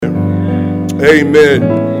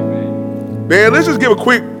Amen. Man, let's just give a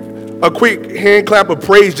quick hand clap of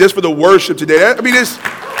praise just for the worship today.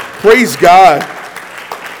 Praise God.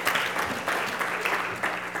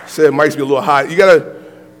 Said it might be a little hot. You gotta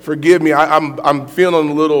forgive me. I'm feeling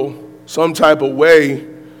a little some type of way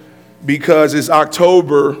because it's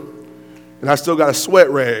October and I still got a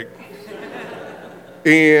sweat rag.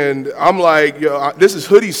 And I'm like, yo, this is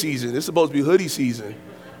hoodie season. This is supposed to be hoodie season.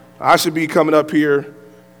 I should be coming up here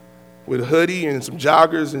with a hoodie and some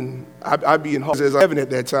joggers, and I'd be in hog heaven at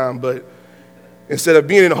that time. But instead of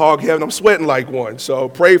being in hog heaven, I'm sweating like one. So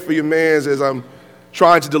pray for your mans as I'm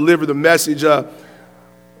trying to deliver the message.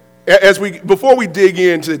 Before we dig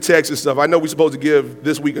into the text and stuff, I know we're supposed to give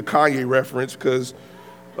this week a Kanye reference because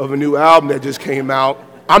of a new album that just came out.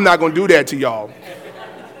 I'm not going to do that to y'all.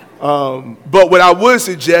 But what I would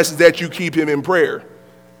suggest is that you keep him in prayer,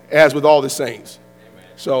 as with all the saints. Amen.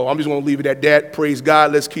 So I'm just going to leave it at that. Praise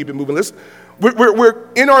God. Let's keep it moving. We're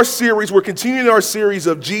in our series. We're continuing our series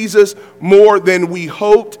of Jesus More Than We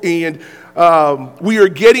Hoped. And we are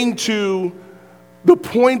getting to the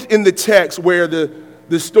point in the text where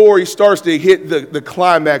the story starts to hit the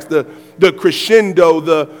climax, the crescendo,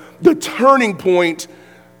 the turning point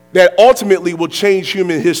that ultimately will change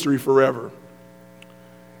human history forever.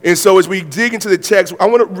 And so as we dig into the text, I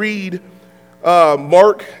want to read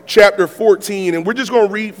Mark chapter 14, and we're just going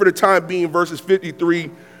to read for the time being verses 53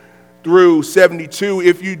 through 72.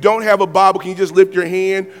 If you don't have a Bible, can you just lift your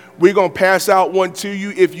hand? We're going to pass out one to you.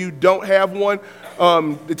 If you don't have one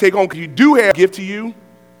to take home, because you do have a gift to you,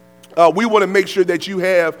 we want to make sure that you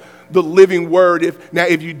have the living word.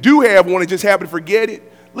 If you do have one and just happen to forget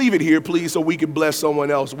it, leave it here, please, so we can bless someone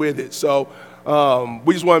else with it. So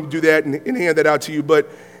we just want to do that and hand that out to you. But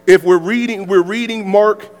if we're reading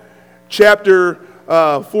Mark chapter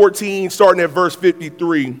 14, starting at verse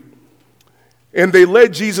 53. And they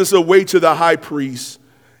led Jesus away to the high priest,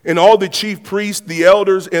 and all the chief priests, the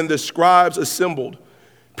elders, and the scribes assembled.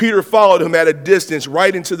 Peter followed him at a distance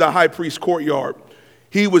right into the high priest's courtyard.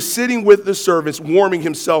 He was sitting with the servants, warming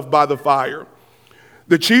himself by the fire.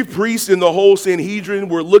 The chief priests and the whole Sanhedrin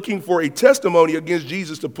were looking for a testimony against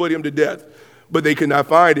Jesus to put him to death, but they could not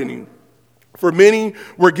find any. For many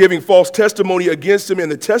were giving false testimony against him,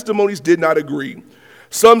 and the testimonies did not agree.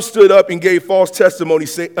 Some stood up and gave false testimony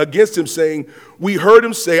against him, saying, "We heard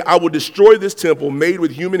him say, 'I will destroy this temple made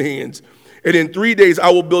with human hands, and in 3 days I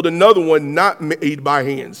will build another one not made by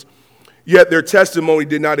hands.' Yet their testimony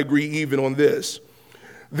did not agree even on this."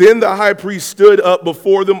 Then the high priest stood up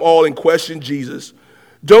before them all and questioned Jesus.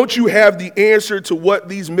 "Don't you have the answer to what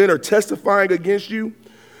these men are testifying against you?"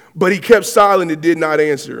 But he kept silent and did not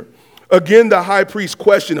answer. Again, the high priest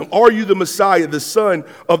questioned him, "Are you the Messiah, the Son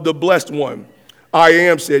of the Blessed One?" "I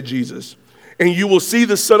am," said Jesus. "And you will see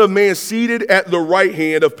the Son of Man seated at the right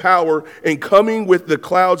hand of power and coming with the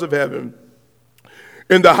clouds of heaven."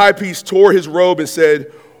 And the high priest tore his robe and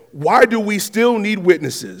said, "Why do we still need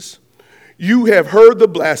witnesses? You have heard the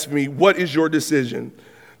blasphemy. What is your decision?"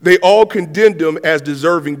 They all condemned him as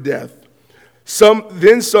deserving death.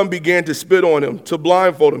 Then some began to spit on him, to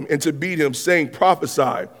blindfold him, and to beat him, saying,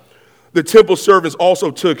 "Prophesy." The temple servants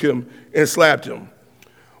also took him and slapped him.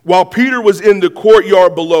 While Peter was in the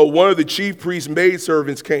courtyard below, one of the chief priest's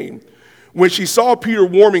maidservants came. When she saw Peter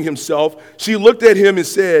warming himself, she looked at him and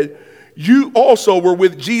said, "You also were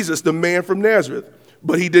with Jesus, the man from Nazareth."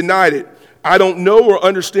 But he denied it. "I don't know or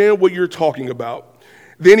understand what you're talking about."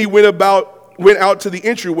 Then he went out to the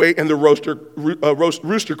entryway, and the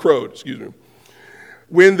rooster crowed.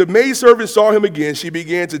 When the maidservant saw him again, she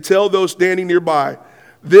began to tell those standing nearby,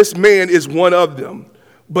 "This man is one of them."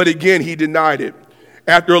 But again, he denied it.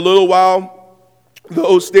 After a little while,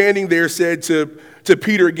 those standing there said to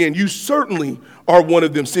Peter again, "You certainly are one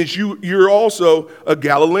of them, since you're also a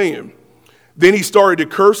Galilean." Then he started to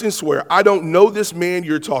curse and swear, "I don't know this man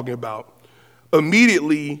you're talking about."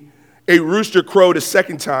 Immediately, a rooster crowed a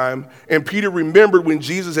second time, and Peter remembered when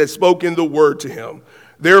Jesus had spoken the word to him.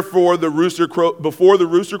 Before the rooster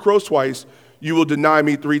crows twice, you will deny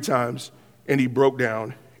me 3 times. And he broke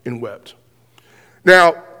down and wept.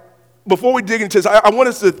 Now, before we dig into this, I want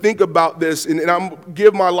us to think about this, and I'm going to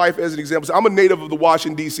give my life as an example. So I'm a native of the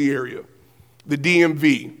Washington, D.C. area, the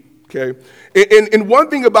DMV, okay? And one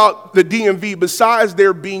thing about the DMV, besides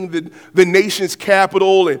there being the nation's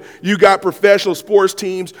capital and you got professional sports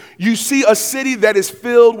teams, you see a city that is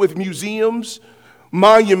filled with museums,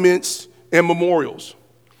 monuments, and memorials.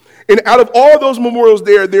 And out of all those memorials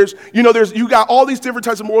you got all these different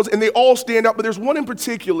types of memorials, and they all stand out, but there's one in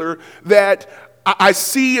particular that I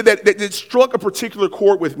see that struck a particular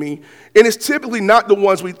chord with me, and it's typically not the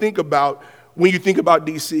ones we think about when you think about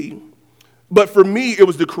D.C. But for me, it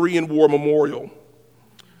was the Korean War Memorial.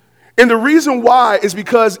 And the reason why is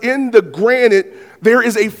because in the granite, there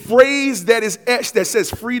is a phrase that is etched that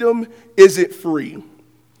says, freedom isn't free.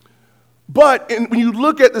 But when you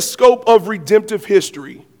look at the scope of redemptive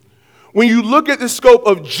history, when you look at the scope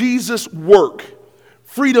of Jesus' work,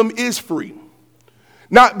 freedom is free.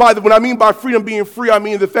 When I mean by freedom being free, I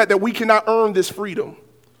mean the fact that we cannot earn this freedom.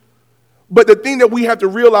 But the thing that we have to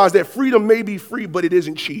realize that freedom may be free, but it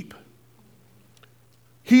isn't cheap.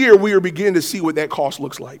 Here we are beginning to see what that cost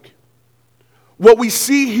looks like. What we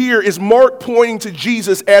see here is Mark pointing to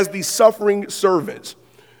Jesus as the suffering servant.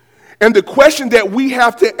 And the question that we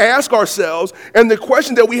have to ask ourselves and the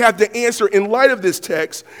question that we have to answer in light of this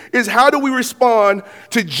text is, how do we respond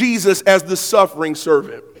to Jesus as the suffering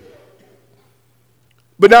servant?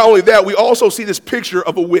 But not only that, we also see this picture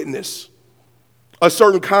of a witness, a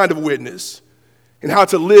certain kind of witness, and how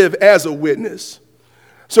to live as a witness.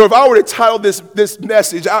 So if I were to title this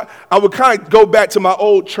message, I would kind of go back to my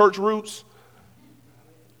old church roots.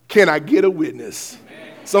 Can I get a witness?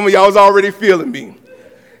 Some of y'all is already feeling me.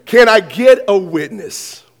 Can I get a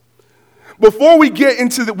witness? Before we get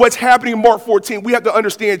into what's happening in Mark 14, we have to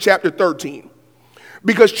understand chapter 13.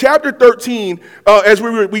 Because chapter 13, as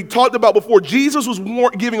we talked about before, Jesus was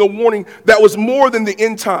giving a warning that was more than the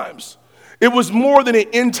end times. It was more than an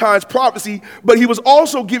end times prophecy, but he was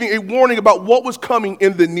also giving a warning about what was coming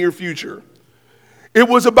in the near future. It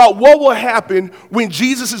was about what will happen when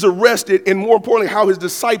Jesus is arrested, and more importantly, how his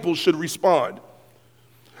disciples should respond.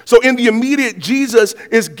 So in the immediate, Jesus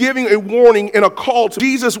is giving a warning and a call to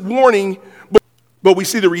Jesus' warning, but we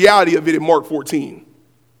see the reality of it in Mark 14.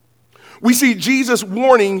 We see Jesus'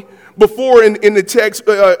 warning before in the text,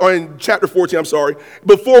 or in chapter 14,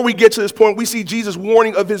 before we get to this point, we see Jesus'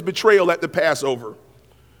 warning of his betrayal at the Passover.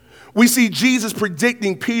 We see Jesus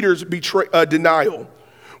predicting Peter's denial.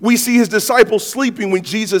 We see his disciples sleeping when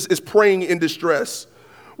Jesus is praying in distress.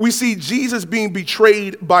 We see Jesus being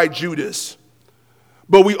betrayed by Judas.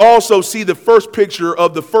 But we also see the first picture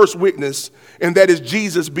of the first witness, and that is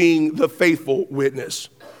Jesus being the faithful witness.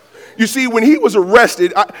 You see, when he was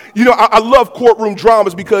arrested, I love courtroom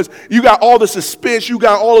dramas because you got all the suspense, you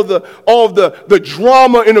got all of the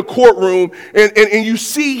drama in the courtroom, and you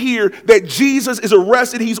see here that Jesus is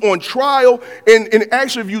arrested, he's on trial, and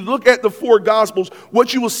actually if you look at the four Gospels,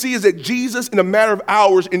 what you will see is that Jesus in a matter of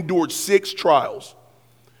hours endured 6 trials.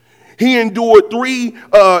 He endured 3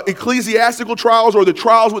 ecclesiastical trials, or the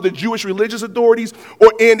trials with the Jewish religious authorities,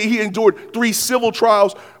 and he endured 3 civil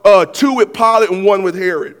trials, 2 with Pilate and 1 with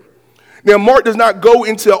Herod. Now, Mark does not go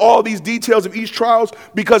into all these details of each trial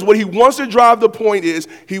because what he wants to drive the point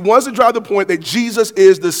that Jesus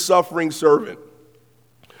is the suffering servant.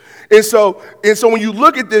 And so when you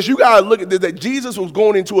look at this, you got to look at this, that Jesus was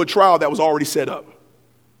going into a trial that was already set up,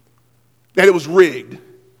 that it was rigged.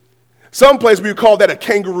 Some place we would call that a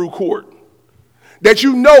kangaroo court, that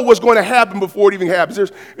you know what's going to happen before it even happens.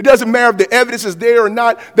 It doesn't matter if the evidence is there or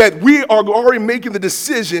not, that we are already making the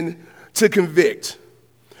decision to convict.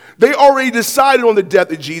 They already decided on the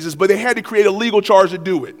death of Jesus, but they had to create a legal charge to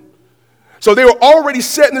do it. So they were already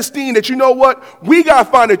setting the scene that, you know what, we got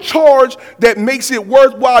to find a charge that makes it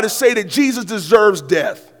worthwhile to say that Jesus deserves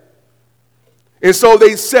death. And so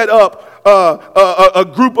they set up a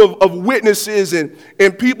group of witnesses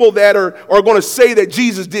and people that are going to say that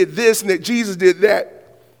Jesus did this and that Jesus did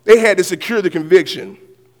that. They had to secure the conviction.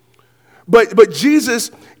 But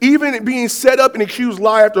Jesus, even being set up and accused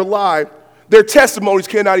lie after lie, their testimonies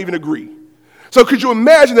cannot even agree. So could you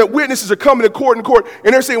imagine that witnesses are coming to court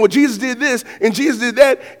and they're saying, well, Jesus did this and Jesus did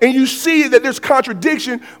that, and you see that there's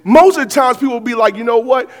contradiction. Most of the times people will be like, you know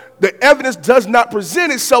what? The evidence does not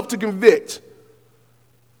present itself to convict.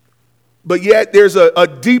 But yet there's a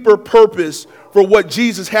deeper purpose for what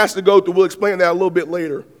Jesus has to go through. We'll explain that a little bit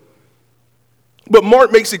later. But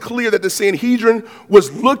Mark makes it clear that the Sanhedrin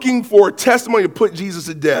was looking for a testimony to put Jesus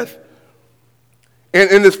to death. And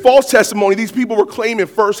in this false testimony, these people were claiming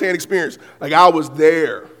firsthand experience. Like, I was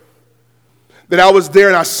there. That I was there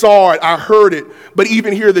and I saw it, I heard it. But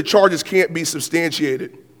even here, the charges can't be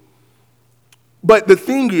substantiated. But the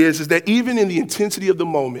thing is that even in the intensity of the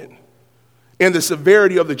moment and the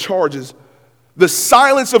severity of the charges, the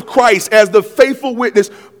silence of Christ as the faithful witness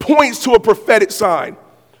points to a prophetic sign.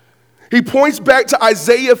 He points back to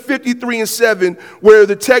Isaiah 53:7, where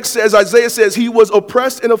the text says, Isaiah says, he was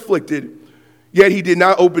oppressed and afflicted, yet he did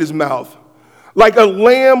not open his mouth. Like a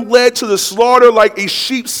lamb led to the slaughter, like a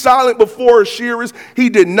sheep silent before her shearers, he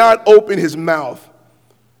did not open his mouth.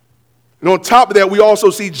 And on top of that, we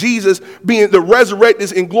also see Jesus being the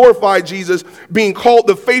resurrected and glorified Jesus being called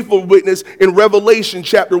the faithful witness in Revelation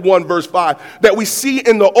chapter 1, verse 5. That we see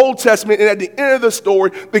in the Old Testament and at the end of the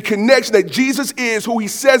story, the connection that Jesus is who he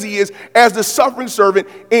says he is as the suffering servant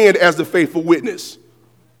and as the faithful witness.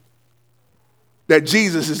 That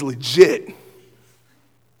Jesus is legit.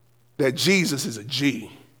 That Jesus is a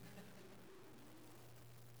G.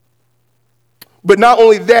 But not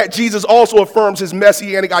only that, Jesus also affirms his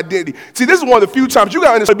messianic identity. See, this is one of the few times you got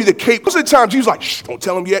to understand be the cape. Most of the time, Jesus like, shh, don't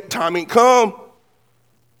tell him yet. Time ain't come.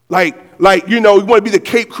 Like, you want to be the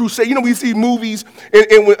Cape Crusade. We see movies,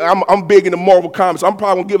 and when, I'm big into Marvel Comics. I'm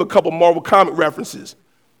probably going to give a couple Marvel comic references.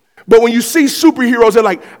 But when you see superheroes, they're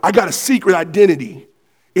like, I got a secret identity.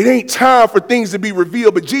 It ain't time for things to be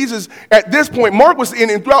revealed. But Jesus, at this point, Mark was in,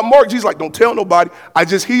 and throughout Mark, Jesus like, don't tell nobody. I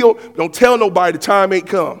just healed. Don't tell nobody. The time ain't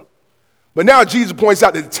come. But now Jesus points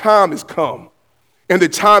out that the time has come. And the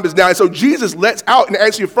time is now. And so Jesus lets out and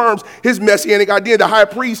actually affirms his messianic identity. The high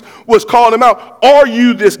priest was calling him out. Are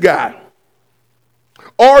you this guy?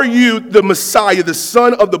 Are you the Messiah, the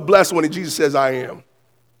Son of the Blessed One? And Jesus says, I am.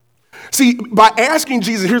 See, by asking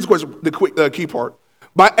Jesus, here's the question, the key part.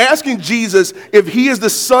 By asking Jesus if he is the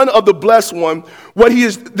Son of the Blessed One, what he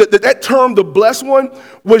is, that term, the Blessed One,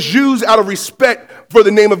 was used out of respect for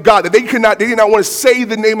the name of God. That they did not want to say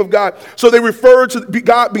the name of God. So they referred to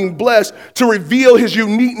God being blessed to reveal his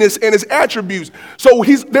uniqueness and his attributes. So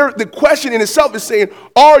the question in itself is saying,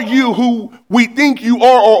 are you who we think you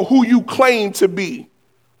are or who you claim to be?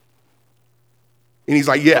 And he's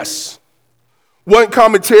like, yes. One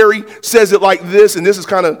commentary says it like this, and this is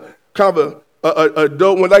kind of a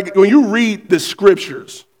dope one. Like when you read the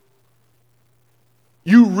scriptures,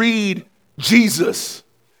 you read Jesus.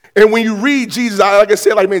 And when you read Jesus, like I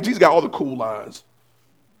said, man, Jesus got all the cool lines.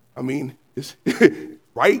 I mean, it's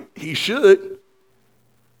right? He should.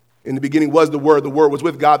 In the beginning was the Word was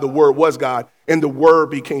with God, the Word was God, and the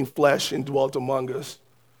Word became flesh and dwelt among us.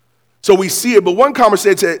 So we see it, but one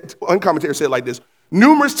commentator said it like this.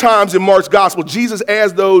 Numerous times in Mark's gospel, Jesus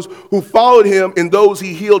asked those who followed him and those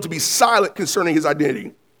he healed to be silent concerning his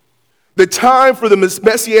identity. The time for the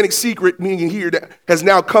messianic secret, meaning here, that has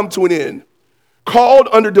now come to an end. Called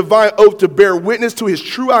under divine oath to bear witness to his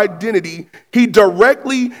true identity, he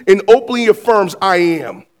directly and openly affirms, I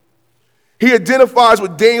am. He identifies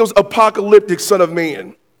with Daniel's apocalyptic Son of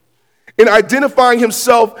Man. In identifying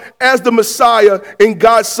himself as the Messiah and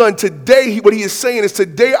God's Son, today, what he is saying is,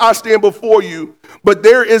 today I stand before you, but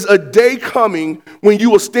there is a day coming when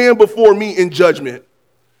you will stand before me in judgment.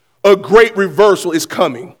 A great reversal is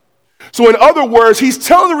coming. So in other words, he's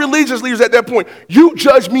telling the religious leaders at that point, you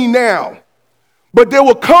judge me now, but there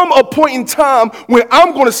will come a point in time when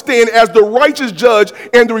I'm going to stand as the righteous judge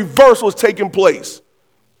and the reversal is taking place.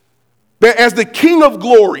 That as the King of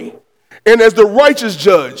glory and as the righteous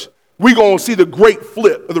judge, we're going to see the great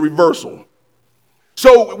flip of the reversal.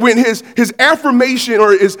 So when his affirmation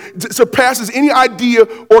surpasses any idea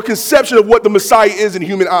or conception of what the Messiah is in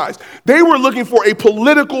human eyes, they were looking for a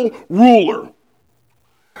political ruler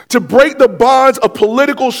to break the bonds of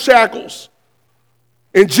political shackles.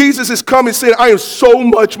 And Jesus is coming saying, I am so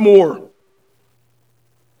much more.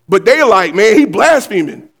 But they're like, man, he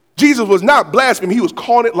blaspheming. Jesus was not blaspheming. He was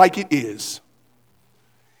calling it like it is.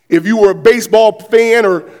 If you were a baseball fan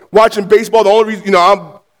or watching baseball, the only reason,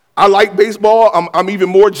 I like baseball. I'm even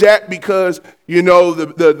more jacked because,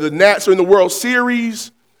 the Nats are in the World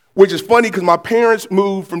Series, which is funny because my parents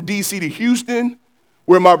moved from D.C. to Houston,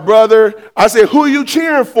 where my brother, I said, who are you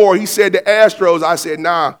cheering for? He said, the Astros. I said,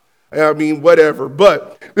 nah, whatever.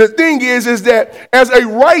 But the thing is that as a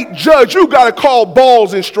right judge, you got to call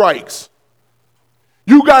balls and strikes.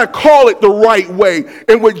 You got to call it the right way.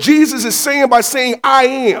 And what Jesus is saying by saying, I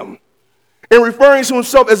am, and referring to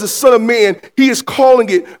himself as the Son of Man, he is calling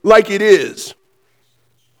it like it is.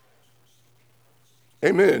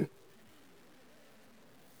 Amen.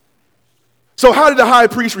 So how did the high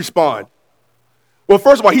priest respond? Well,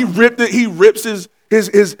 first of all, he rips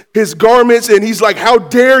his garments, and he's like, how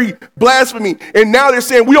dare he blaspheme? And now they're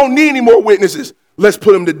saying, we don't need any more witnesses. Let's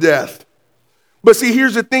put him to death. But see,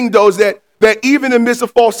 here's the thing, though, is that even in the midst of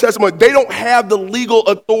false testimony, they don't have the legal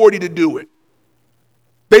authority to do it.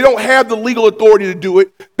 They don't have the legal authority to do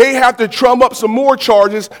it. They have to drum up some more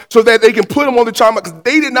charges so that they can put him on the trial, because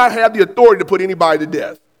they did not have the authority to put anybody to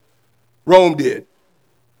death. Rome did.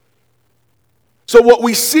 So what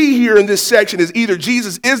we see here in this section is either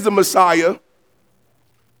Jesus is the Messiah,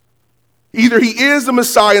 either he is the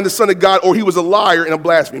Messiah and the Son of God, or he was a liar and a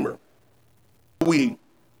blasphemer.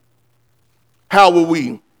 How will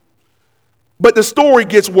we? But the story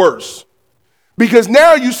gets worse, Because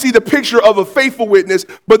now you see the picture of a faithful witness,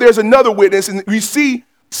 but there's another witness, and we see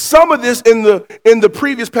some of this in the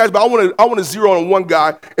previous passage, but I want to zero on one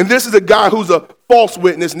guy, and this is a guy who's a false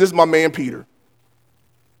witness, and this is my man Peter.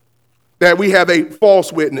 That we have a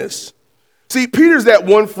false witness. See, Peter's that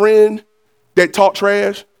one friend that talk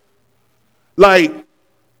trash. Like,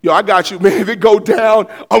 yo, I got you, man. If it go down,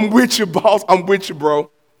 I'm with you, boss. I'm with you, bro.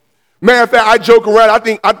 Matter of fact, I joke around.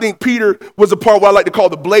 I think Peter was a part of what I like to call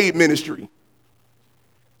the blade ministry.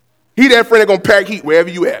 He that friend that gonna pack heat wherever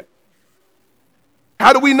you at.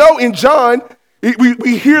 How do we know? In John,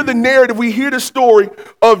 we hear the narrative, we hear the story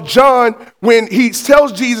of John when he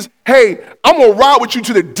tells Jesus, hey, I'm going to ride with you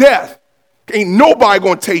to the death. Ain't nobody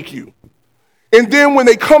going to take you. And then when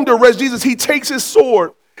they come to arrest Jesus, he takes his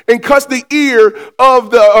sword and cuts the ear of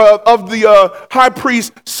the high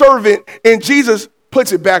priest servant, and Jesus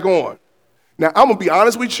puts it back on. Now, I'm going to be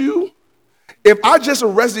honest with you. If I just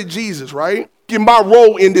arrested Jesus, right, in my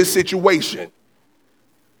role in this situation,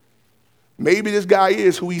 maybe this guy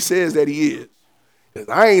is who he says that he is. Because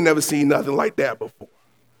I ain't never seen nothing like that before.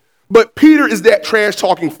 But Peter is that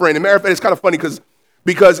trash-talking friend. As a matter of fact, it's kind of funny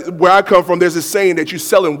because where I come from, there's a saying that you're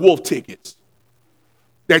selling wolf tickets.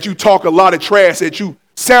 That you talk a lot of trash, that you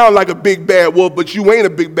sound like a big bad wolf, but you ain't a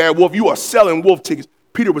big bad wolf. You are selling wolf tickets.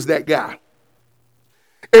 Peter was that guy.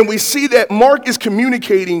 And we see that Mark is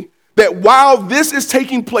communicating that while this is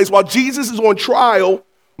taking place, while Jesus is on trial,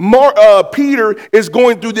 Peter is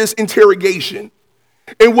going through this interrogation.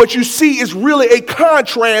 And what you see is really a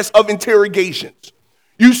contrast of interrogations.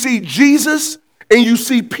 You see Jesus and you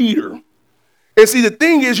see Peter. And see, the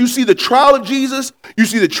thing is, you see the trial of Jesus, you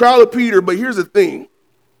see the trial of Peter, but here's the thing.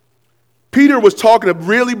 Peter was talking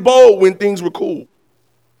really bold when things were cool.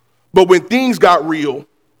 But when things got real,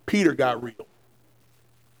 Peter got real.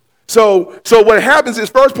 So what happens is,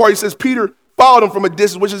 first part, he says Peter followed him from a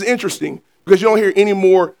distance, which is interesting because you don't hear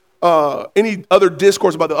any other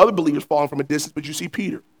discourse about the other believers following from a distance, but you see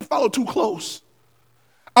Peter. Follow too close.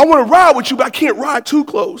 I want to ride with you, but I can't ride too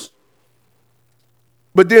close.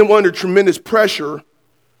 But then under tremendous pressure,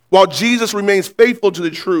 while Jesus remains faithful to the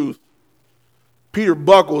truth, Peter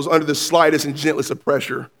buckles under the slightest and gentlest of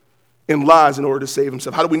pressure and lies in order to save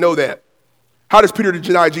himself. How do we know that? How does Peter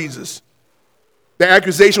deny Jesus? The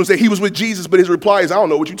accusation was that he was with Jesus, but his reply is, I don't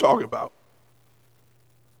know what you're talking about.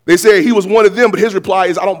 They say he was one of them, but his reply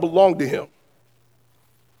is, I don't belong to him.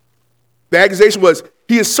 The accusation was,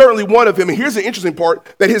 he is certainly one of them. And here's the interesting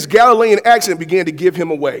part, that his Galilean accent began to give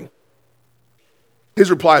him away.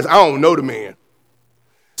 His reply is, I don't know the man.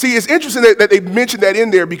 See, it's interesting that they mentioned that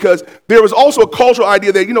in there because there was also a cultural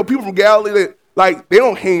idea that, people from Galilee, they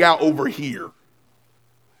don't hang out over here.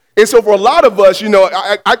 And so for a lot of us,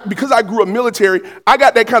 because I grew up military, I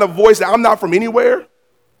got that kind of voice that I'm not from anywhere.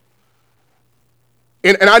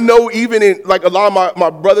 And I know even in a lot of my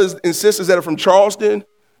brothers and sisters that are from Charleston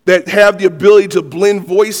that have the ability to blend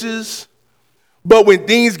voices. But when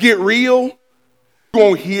things get real, you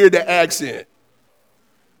won't hear the accent.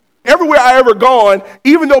 Everywhere I ever gone,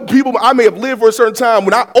 even though I may have lived for a certain time,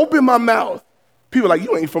 when I open my mouth, people are like,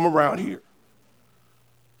 you ain't from around here.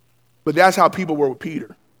 But that's how people were with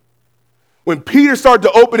Peter. When Peter started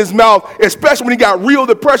to open his mouth, especially when he got real,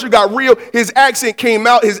 the pressure got real, his accent came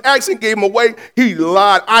out, his accent gave him away. He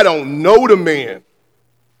lied. I don't know the man.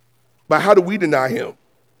 But how do we deny him?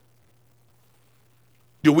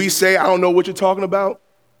 Do we say, I don't know what you're talking about?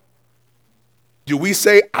 Do we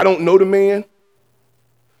say, I don't know the man?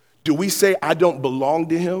 Do we say, I don't belong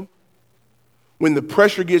to him? When the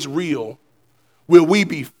pressure gets real, will we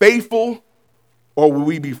be faithful or will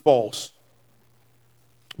we be false?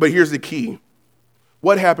 But here's the key.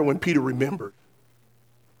 What happened when Peter remembered?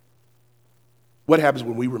 What happens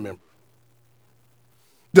when we remember?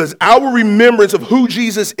 Does our remembrance of who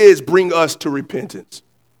Jesus is bring us to repentance?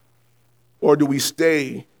 Or do we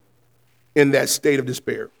stay in that state of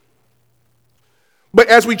despair? But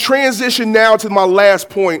as we transition now to my last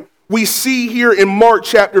point, we see here in Mark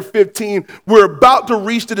chapter 15, we're about to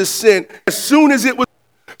reach the descent as soon as it was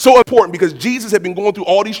so important because Jesus had been going through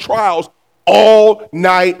all these trials all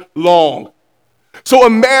night long. So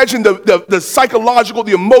imagine the psychological,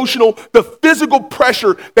 the emotional, the physical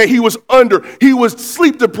pressure that he was under. He was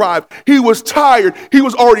sleep deprived. He was tired. He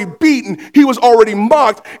was already beaten. He was already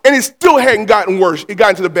mocked. And it still hadn't gotten worse. It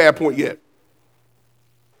got to the bad point yet.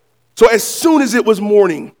 So as soon as it was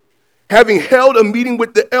morning, having held a meeting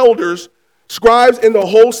with the elders, scribes, and the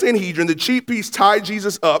whole Sanhedrin, the chief priests tied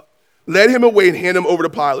Jesus up, led him away, and handed him over to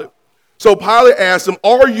Pilate. So Pilate asked him,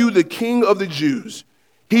 are you the king of the Jews?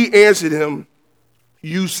 He answered him,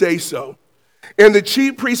 you say so. And the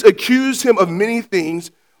chief priests accused him of many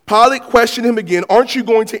things, Pilate questioned him again, aren't you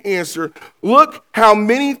going to answer? Look how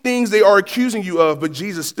many things they are accusing you of. But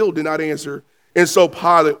Jesus still did not answer. And so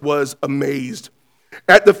Pilate was amazed.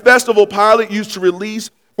 At the festival, Pilate used to release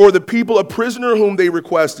for the people a prisoner whom they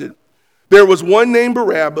requested. There was one named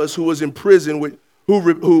Barabbas who was in prison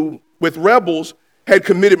who with rebels had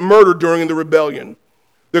committed murder during the rebellion.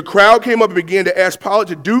 The crowd came up and began to ask Pilate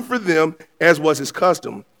to do for them as was his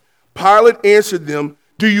custom. Pilate answered them,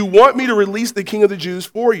 do you want me to release the king of the Jews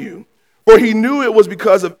for you? For he knew it was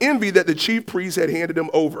because of envy that the chief priests had handed him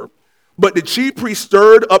over. But the chief priests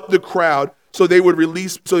stirred up the crowd so that he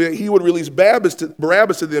would release Barabbas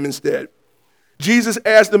to them instead. Jesus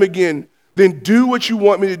asked them again, then do what you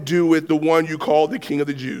want me to do with the one you call the king of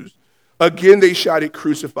the Jews. Again they shouted,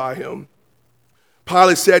 crucify him.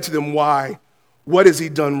 Pilate said to them, why? What has he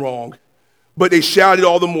done wrong? But they shouted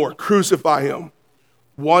all the more, crucify him.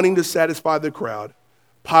 Wanting to satisfy the crowd,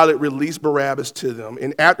 Pilate released Barabbas to them,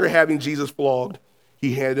 and after having Jesus flogged,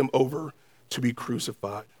 he handed him over to be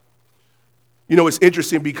crucified. You know, it's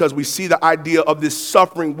interesting because we see the idea of this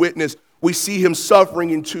suffering witness. We see him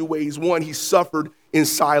suffering in two ways. One, he suffered in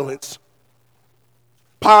silence.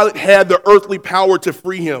 Pilate had the earthly power to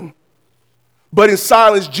free him. But in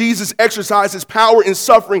silence, Jesus exercised his power in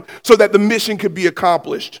suffering so that the mission could be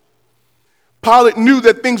accomplished. Pilate knew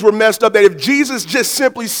that things were messed up, that if Jesus just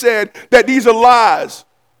simply said that these are lies,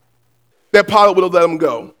 that Pilate would have let him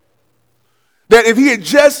go. That if he had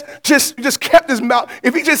just kept his mouth,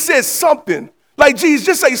 if he just said something, like Jesus,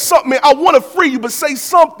 just say something, man, I want to free you, but say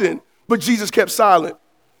something. But Jesus kept silent.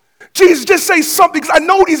 Jesus, just say something, because I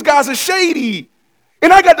know these guys are shady,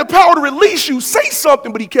 and I got the power to release you. Say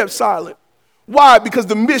something, but he kept silent. Why? Because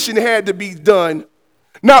the mission had to be done.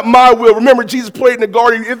 Not my will. Remember, Jesus prayed in the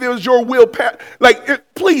garden, if it was your will,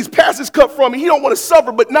 please pass this cup from me. He don't want to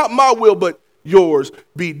suffer, but not my will, but yours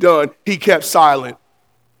be done. He kept silent.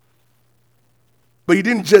 But he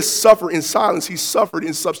didn't just suffer in silence. He suffered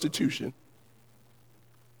in substitution.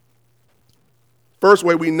 First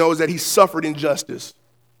way we know is that he suffered injustice.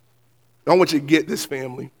 I want you to get this,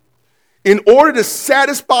 family. In order to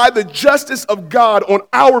satisfy the justice of God on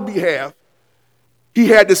our behalf, he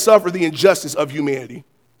had to suffer the injustice of humanity.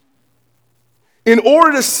 In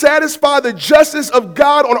order to satisfy the justice of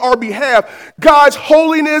God on our behalf, God's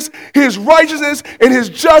holiness, his righteousness, and his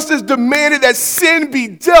justice demanded that sin be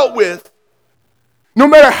dealt with. No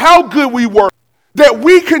matter how good we were, that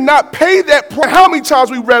we could not pay that price. How many times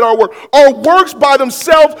we read our work? Our works by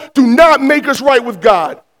themselves do not make us right with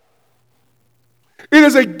God. It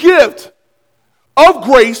is a gift of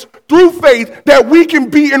grace through faith that we can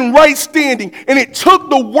be in right standing. And it took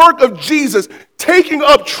the work of Jesus taking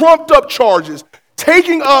up trumped up charges,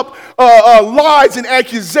 taking up lies and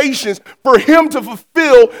accusations for him to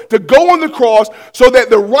fulfill, to go on the cross so that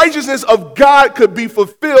the righteousness of God could be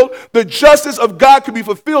fulfilled, the justice of God could be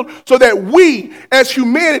fulfilled, so that we as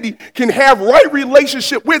humanity can have right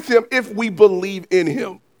relationship with him if we believe in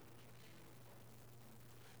him.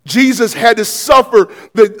 Jesus had to suffer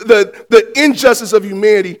the injustice of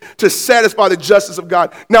humanity to satisfy the justice of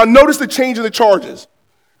God. Now notice the change in the charges,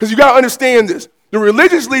 because you got to understand this. The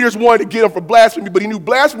religious leaders wanted to get him for blasphemy, but he knew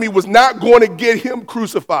blasphemy was not going to get him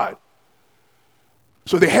crucified.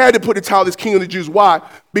 So they had to put the title as King of the Jews. Why?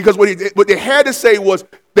 Because what they had to say was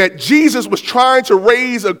that Jesus was trying to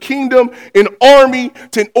raise a kingdom, an army,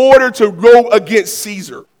 in order to go against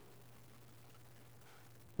Caesar.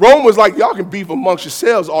 Rome was like, y'all can beef amongst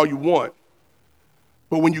yourselves all you want.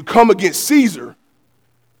 But when you come against Caesar,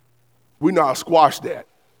 we know how to squash that.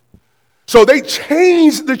 So they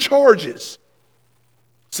changed the charges.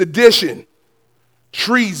 Sedition,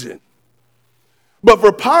 treason. But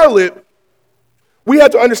for Pilate, we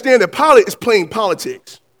have to understand that Pilate is playing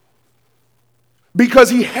politics, because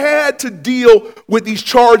he had to deal with these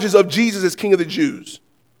charges of Jesus as King of the Jews.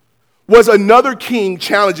 Was another king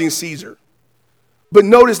challenging Caesar. But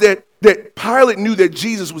notice that Pilate knew that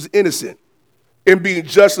Jesus was innocent and being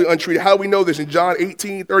justly untreated. How do we know this? In John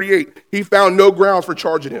 18:38, he found no grounds for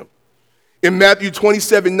charging him. In Matthew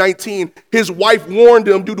 27:19, his wife warned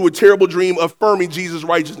him due to a terrible dream affirming Jesus'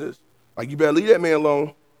 righteousness. Like, you better leave that man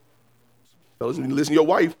alone. Fellas, you need to listen to your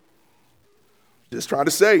wife. Just trying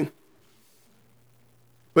to say.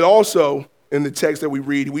 But also, in the text that we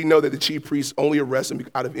read, we know that the chief priests only arrest him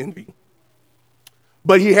out of envy.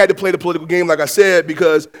 But he had to play the political game, like I said,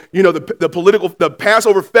 because, you know, the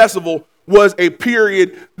Passover festival was a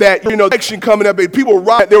period that, you know, election coming up, and people were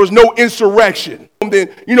right. There was no insurrection. And then,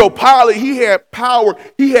 you know, Pilate, he had power,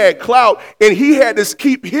 he had clout, and he had to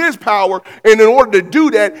keep his power. And in order to do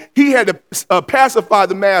that, he had to pacify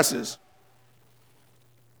the masses.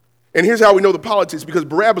 And here's how we know the politics, because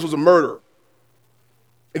Barabbas was a murderer.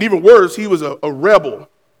 And even worse, he was a rebel,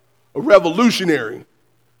 a revolutionary.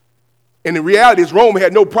 And the reality is Rome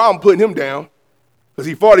had no problem putting him down because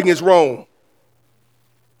he fought against Rome.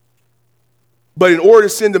 But in order to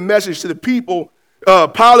send a message to the people,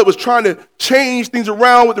 Pilate was trying to change things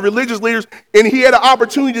around with the religious leaders, and he had an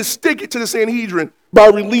opportunity to stick it to the Sanhedrin by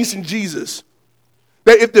releasing Jesus.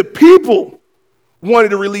 That if the people wanted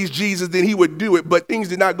to release Jesus, then he would do it, but things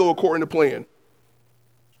did not go according to plan.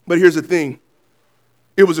 But here's the thing.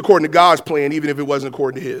 It was according to God's plan, even if it wasn't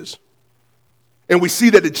according to his. And we see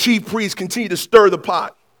that the chief priests continue to stir the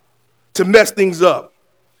pot, to mess things up,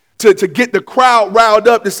 to get the crowd riled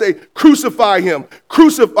up to say, crucify him,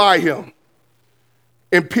 crucify him.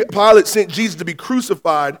 And Pilate sent Jesus to be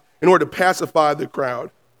crucified in order to pacify the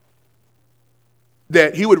crowd.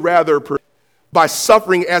 That he would rather, by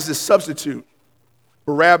suffering as a substitute,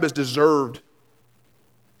 Barabbas deserved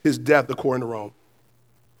his death according to Rome.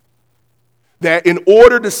 That in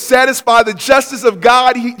order to satisfy the justice of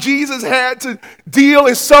God, Jesus had to deal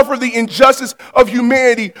and suffer the injustice of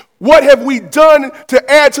humanity. What have we done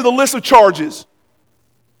to add to the list of charges?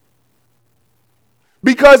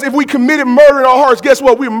 Because if we committed murder in our hearts, guess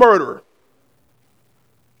what? We're a murderer.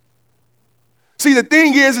 See, the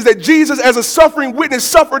thing is that Jesus, as a suffering witness,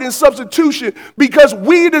 suffered in substitution because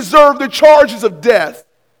we deserve the charges of death.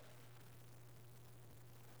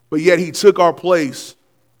 But yet he took our place.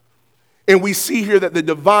 And we see here that the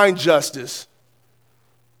divine justice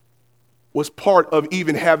was part of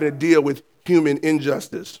even having to deal with human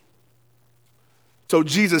injustice. So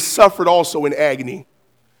Jesus suffered also in agony.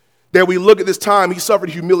 That we look at this time, he suffered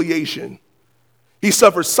humiliation. He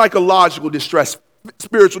suffered psychological distress,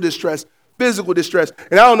 spiritual distress, physical distress.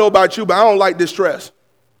 And I don't know about you, but I don't like distress.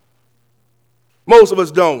 Most of us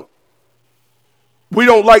don't. We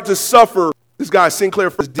don't like to suffer. This guy, Sinclair,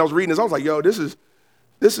 I was reading this. I was like, yo, this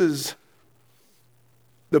is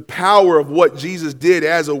the power of what Jesus did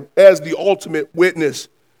as the ultimate witness,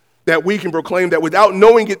 that we can proclaim that without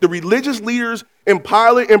knowing it, the religious leaders and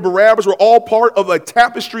Pilate and Barabbas were all part of a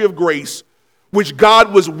tapestry of grace which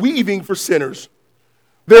God was weaving for sinners.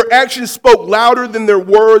 Their actions spoke louder than their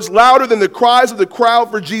words, louder than the cries of the crowd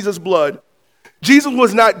for Jesus' blood. Jesus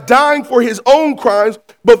was not dying for his own crimes,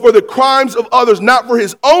 but for the crimes of others, not for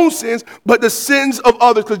his own sins, but the sins of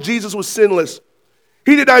others, because Jesus was sinless.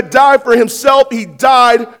 He did not die for himself, he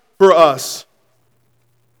died for us.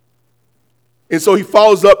 And so he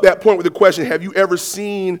follows up that point with the question, have you ever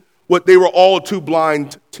seen what they were all too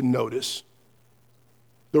blind to notice?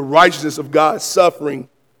 The righteousness of God suffering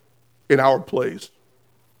in our place.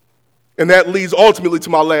 And that leads ultimately to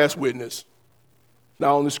my last witness. It's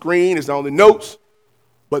not on the screen, it's not on the notes,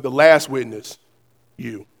 but the last witness,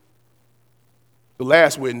 you. The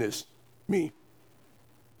last witness, me.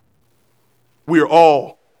 We are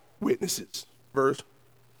all witnesses. Verse.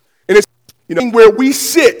 And it's where we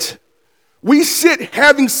sit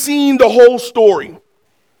having seen the whole story.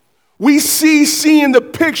 We seeing the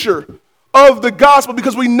picture of the gospel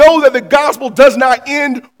because we know that the gospel does not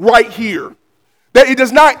end right here. That it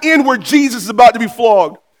does not end where Jesus is about to be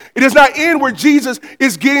flogged. It does not end where Jesus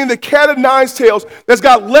is getting the cat of nine tails that's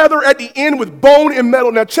got leather at the end with bone and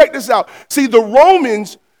metal. Now check this out. See, the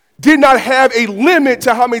Romans did not have a limit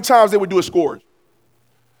to how many times they would do a scourge.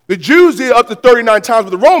 The Jews did up to 39 times,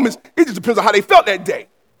 but the Romans, it just depends on how they felt that day.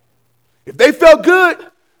 If they felt good,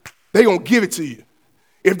 they're going to give it to you.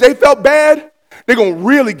 If they felt bad, they're going to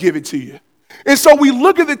really give it to you. And so we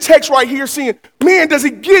look at the text right here saying, man, does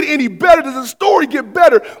it get any better? Does the story get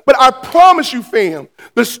better? But I promise you, fam,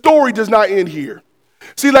 the story does not end here.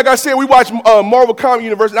 See, like I said, we watched Marvel Comic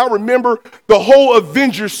Universe, and I remember the whole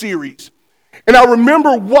Avengers series. And I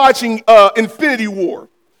remember watching Infinity War.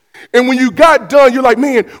 And when you got done, you're like,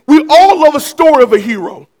 man, we all love a story of a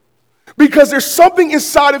hero. Because there's something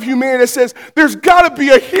inside of humanity that says there's got to be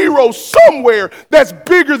a hero somewhere that's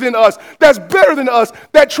bigger than us, that's better than us,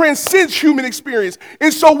 that transcends human experience.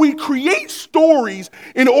 And so we create stories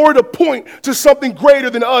in order to point to something greater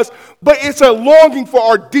than us, but it's a longing for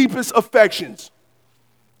our deepest affections.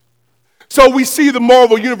 So we see the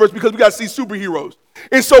Marvel universe because we got to see superheroes.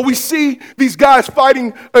 And so we see these guys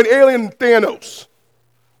fighting an alien Thanos,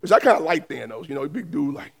 which I kind of like Thanos, a big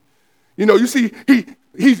dude like. You see,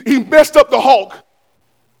 he messed up the Hulk.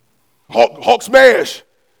 Hulk smash.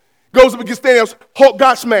 Goes up against Thanos. Hulk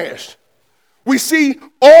got smashed. We see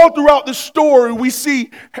all throughout the story, we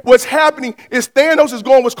see what's happening is Thanos is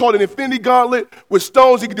going what's called an infinity gauntlet with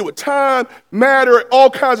stones. He can do with time, matter,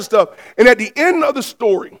 all kinds of stuff. And at the end of the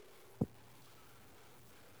story,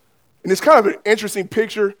 and it's kind of an interesting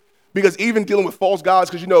picture because even dealing with false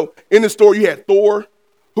gods, because in the story you had Thor,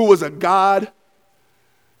 who was a god.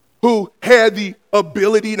 who had the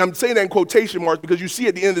ability, and I'm saying that in quotation marks because you see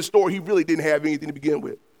at the end of the story, he really didn't have anything to begin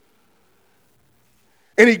with.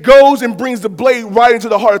 And he goes and brings the blade right into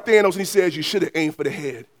the heart of Thanos, and he says, you should have aimed for the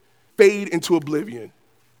head. Fade into oblivion.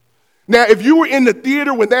 Now, if you were in the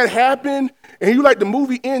theater when that happened, and you like the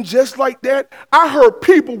movie end just like that, I heard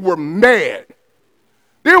people were mad.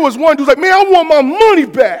 There was one who's like, man, I want my money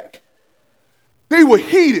back. They were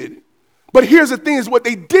heated. But here's the thing, is what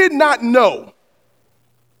they did not know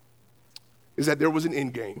is that there was an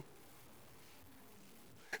end game.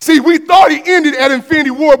 See, we thought he ended at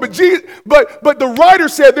Infinity War, but the writer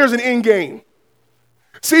said there's an end game.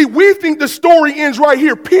 See, we think the story ends right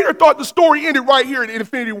here. Peter thought the story ended right here in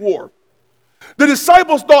Infinity War. The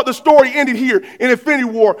disciples thought the story ended here in Infinity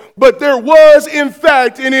War, but there was, in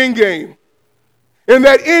fact, an end game. And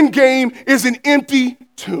that end game is an empty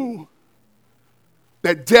tomb.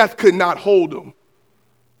 That death could not hold him.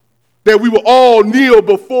 That we will all kneel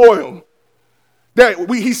before him. That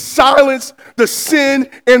he silenced the sin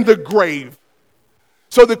and the grave.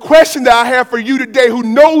 So the question that I have for you today who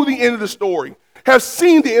know the end of the story, have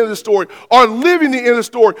seen the end of the story, are living the end of the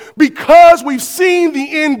story, because we've seen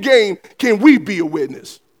the end game, can we be a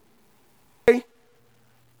witness? Okay?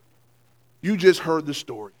 You just heard the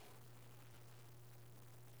story.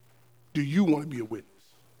 Do you want to be a witness?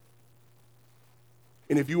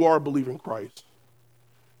 And if you are a believer in Christ,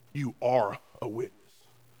 you are a witness.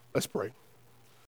 Let's pray.